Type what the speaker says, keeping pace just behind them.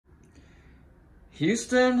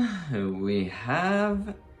Houston, we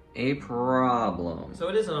have a problem. So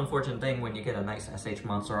it is an unfortunate thing when you get a nice SH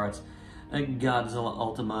Monster Arts Godzilla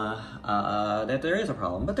Ultima that there is a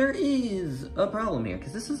problem. But there is a problem here,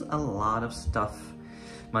 because this is a lot of stuff,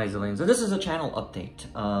 my zillions. So this is a channel update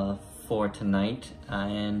for tonight,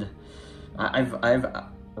 and I've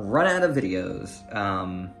run out of videos.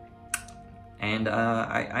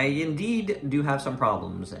 I indeed do have some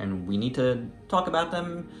problems, and we need to talk about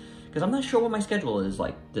them, because I'm not sure what my schedule is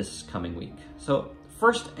like this coming week. So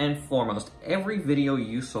first and foremost, every video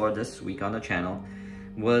you saw this week on the channel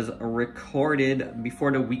was recorded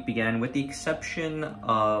before the week began, with the exception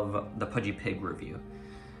of the Pudgy Pig review.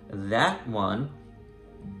 That one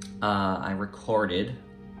I recorded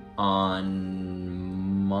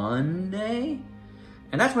on Monday,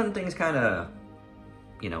 and that's when things kind of,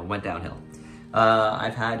 went downhill.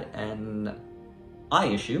 I've had an eye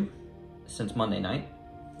issue since Monday night,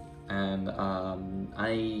 and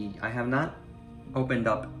I have not opened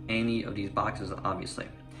up any of these boxes, obviously,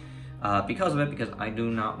 because I do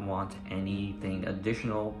not want anything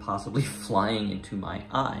additional possibly flying into my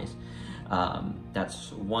eyes.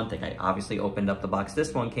 That's one thing. I obviously opened up the box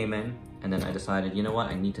this one came in, and then I decided, you know what,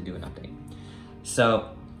 I need to do an update.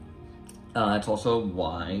 So it's also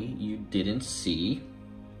why you didn't see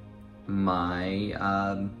my,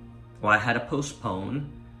 I had to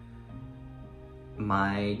postpone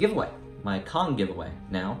my giveaway, my Kong giveaway.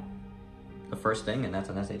 Now, the first thing, and that's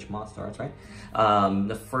an SH Monster Arts, right?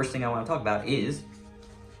 The first thing I want to talk about is,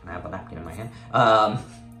 and I have a napkin in my hand,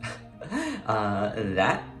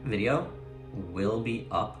 that video will be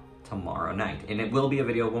up tomorrow night. And it will be a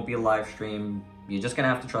video, it won't be a live stream. You're just gonna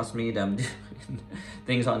have to trust me.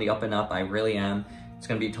 Things on the up and up, I really am. It's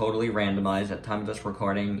gonna be totally randomized. At the time of this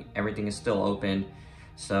recording, everything is still open.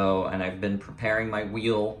 So, and I've been preparing my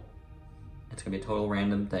wheel. It's gonna be a total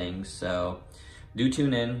random thing. So do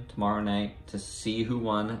tune in tomorrow night to see who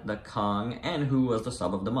won the Kong and who was the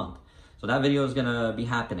sub of the month. So that video is gonna be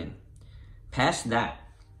happening. Past that,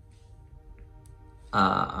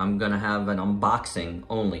 I'm gonna have an unboxing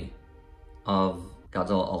only of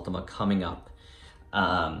Godzilla Ultima coming up.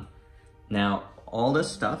 Now, all this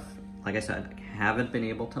stuff, like I said, I haven't been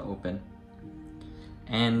able to open.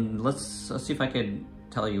 And let's see if I could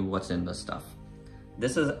tell you what's in this stuff.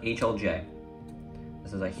 This is HLJ.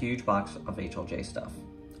 This is a huge box of HLJ stuff.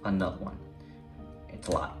 Another one. It's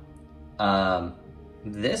a lot.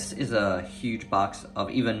 This is a huge box of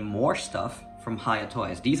even more stuff from Hiya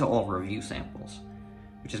Toys. These are all review samples,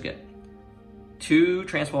 which is good. 2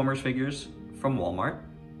 Transformers figures from Walmart.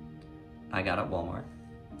 I got at Walmart.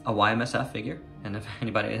 A YMSF figure, and if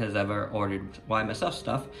anybody has ever ordered YMSF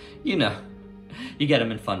stuff, you know, you get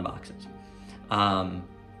them in fun boxes.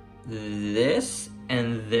 This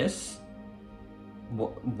and this,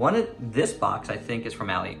 this box I think is from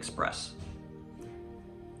AliExpress.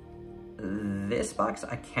 This box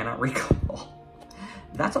I cannot recall.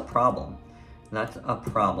 That's a problem. That's a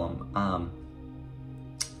problem.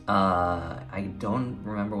 I don't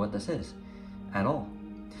remember what this is at all.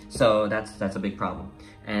 So that's a big problem.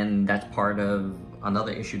 And that's part of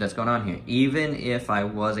another issue that's going on here. Even if I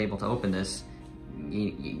was able to open this,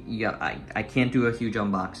 I can't do a huge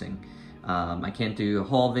unboxing. I can't do a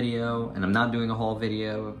haul video, and I'm not doing a haul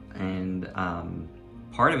video. And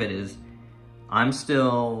part of it is I'm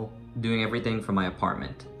still doing everything from my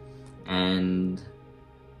apartment. And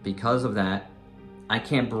because of that, I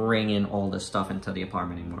can't bring in all this stuff into the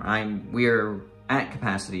apartment anymore. We're at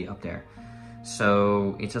capacity up there.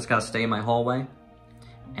 So it's just gotta stay in my hallway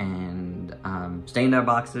and stay in their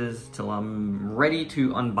boxes till I'm ready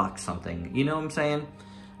to unbox something. You know what I'm saying?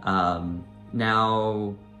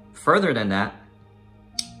 Now, further than that,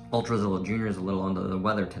 Ultrazilla Jr. is a little under the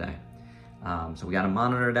weather today. So we gotta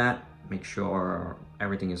monitor that, make sure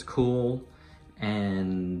everything is cool.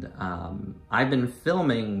 And I've been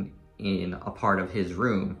filming in a part of his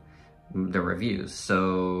room, the reviews.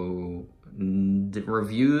 So the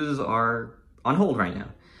reviews are on hold right now.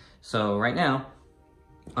 So right now,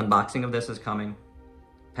 unboxing of this is coming.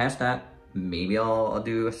 Past that, maybe I'll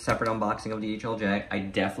do a separate unboxing of the HLJ. I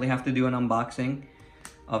definitely have to do an unboxing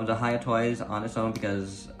of the Hiya Toys on its own,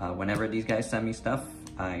 because whenever these guys send me stuff,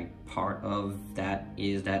 part of that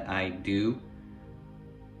is that I do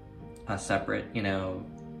a separate,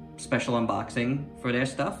 special unboxing for their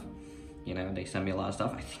stuff. They send me a lot of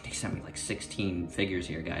stuff. I think they sent me like 16 figures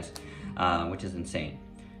here, guys, which is insane.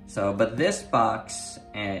 So, but this box,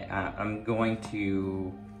 I'm going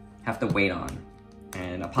to have to wait on.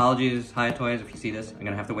 And apologies, Hiya Toys, if you see this, I'm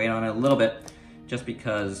gonna have to wait on it a little bit, just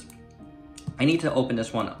because I need to open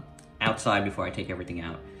this one outside before I take everything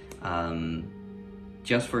out.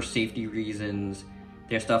 just for safety reasons.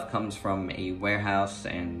 Their stuff comes from a warehouse,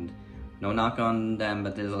 and no knock on them,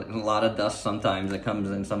 but there's a lot of dust sometimes that comes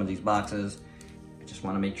in some of these boxes. I just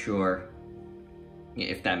want to make sure,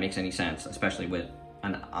 if that makes any sense, especially with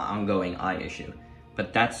an ongoing eye issue.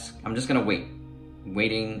 But I'm just gonna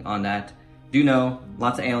waiting on that. Do know,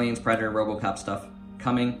 lots of Aliens, Predator, RoboCop stuff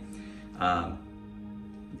coming.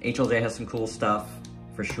 HLJ has some cool stuff,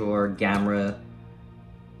 for sure. Gamera,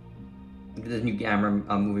 the new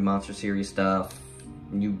Gamera movie Monster Series stuff,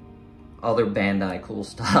 new other Bandai cool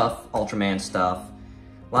stuff, Ultraman stuff.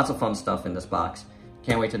 Lots of fun stuff in this box.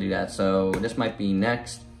 Can't wait to do that. So this might be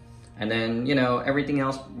next. And then, you know, everything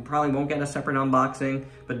else probably won't get a separate unboxing,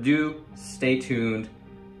 but do stay tuned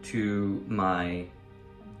to my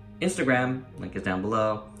Instagram, link is down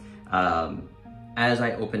below. As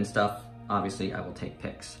I open stuff, obviously I will take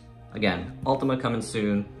pics. Again, Ultima coming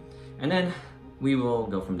soon, and then we will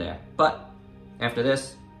go from there. But after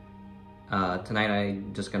this, tonight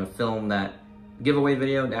I'm just gonna film that giveaway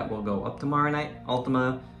video that will go up tomorrow night.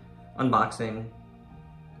 Ultima unboxing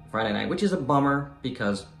Friday night, which is a bummer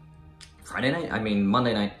because Monday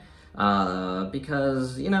night,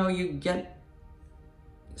 because, you know, you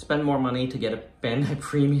spend more money to get a Bandai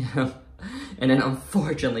Premium, and then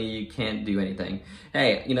unfortunately you can't do anything.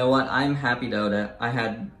 Hey, you know what? I'm happy though that I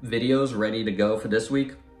had videos ready to go for this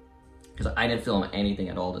week, because I didn't film anything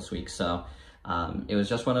at all this week. So it was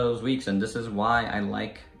just one of those weeks, and this is why I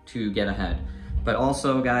like to get ahead. But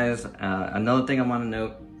also, guys, another thing I want to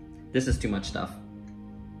note, this is too much stuff.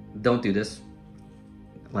 Don't do this.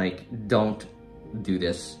 Like, don't do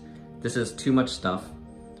this. This is too much stuff.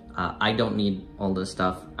 I don't need all this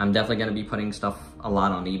stuff. I'm definitely gonna be putting stuff a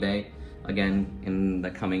lot on eBay again in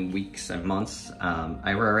the coming weeks and months.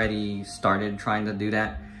 I've already started trying to do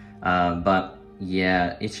that. But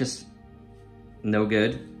yeah, it's just no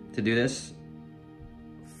good to do this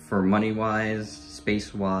for money-wise,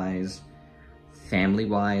 space-wise,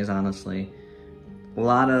 family-wise, honestly. A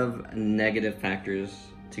lot of negative factors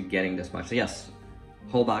to getting this much. So yes,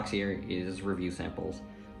 whole box here is review samples.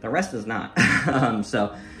 The rest is not.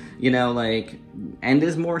 So, you know, like, and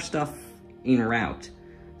there's more stuff en route.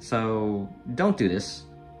 So don't do this.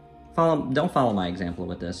 Don't follow my example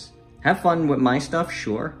with this. Have fun with my stuff,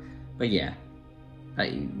 sure, but yeah,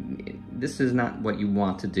 this is not what you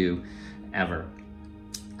want to do ever.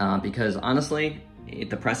 Because honestly, it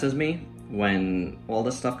depresses me when all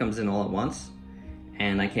this stuff comes in all at once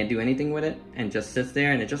and I can't do anything with it and just sits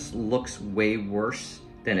there and it just looks way worse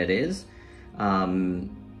than it is.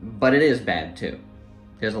 But it is bad too.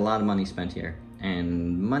 There's a lot of money spent here,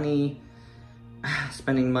 and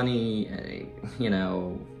spending money, you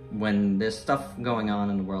know, when there's stuff going on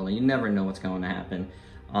in the world and you never know what's going to happen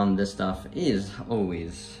on this stuff is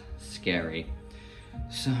always scary.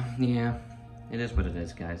 So yeah, it is what it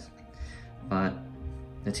is, guys. But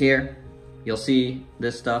it's here. You'll see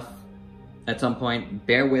this stuff at some point.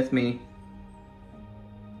 Bear with me.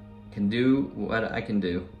 Can do what I can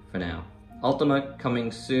do for now. Ultima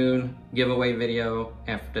coming soon. Giveaway video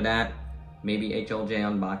after that. Maybe HLJ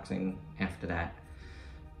unboxing after that.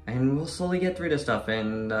 And we'll slowly get through this stuff.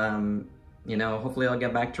 And, you know, hopefully I'll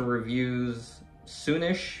get back to reviews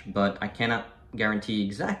soonish. But I cannot guarantee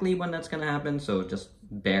exactly when that's going to happen. So just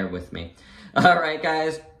bear with me. Alright,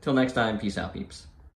 guys. Till next time. Peace out, peeps.